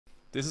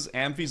This is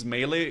Amphi's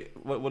melee.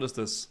 What is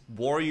this?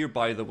 Warrior,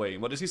 by the way.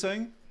 What is he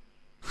saying?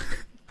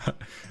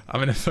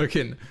 I'm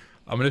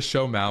gonna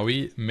show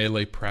Maui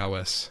melee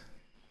prowess.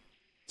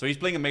 So he's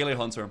playing a melee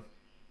hunter.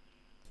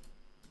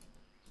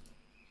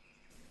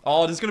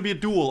 Oh, this is gonna be a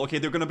duel. Okay,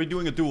 they're gonna be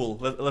doing a duel.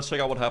 Let's check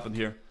out what happened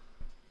here.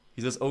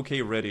 He says,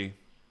 okay, ready.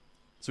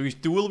 So he's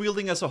dual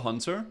wielding as a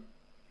hunter.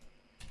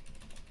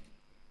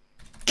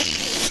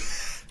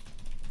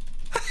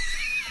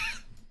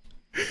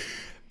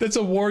 That's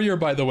a warrior,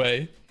 by the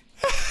way.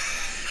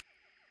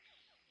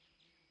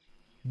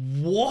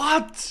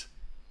 What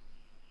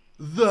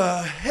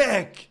the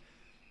heck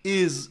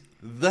is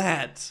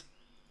that?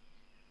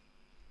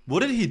 What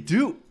did he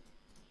do?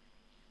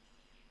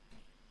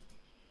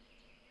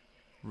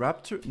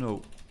 Raptor?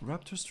 No.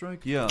 Raptor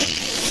strike? Yeah.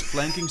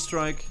 Flanking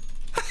strike.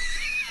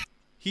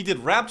 He did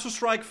Raptor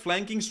strike,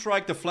 flanking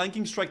strike, the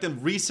flanking strike,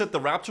 then reset the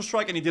Raptor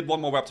strike, and he did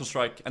one more Raptor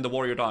strike, and the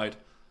warrior died.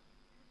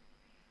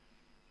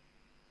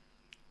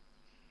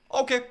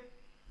 Okay.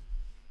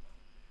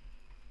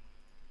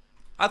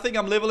 I think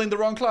I'm leveling the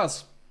wrong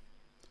class.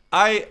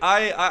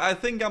 I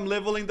think I'm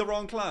leveling the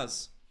wrong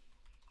class.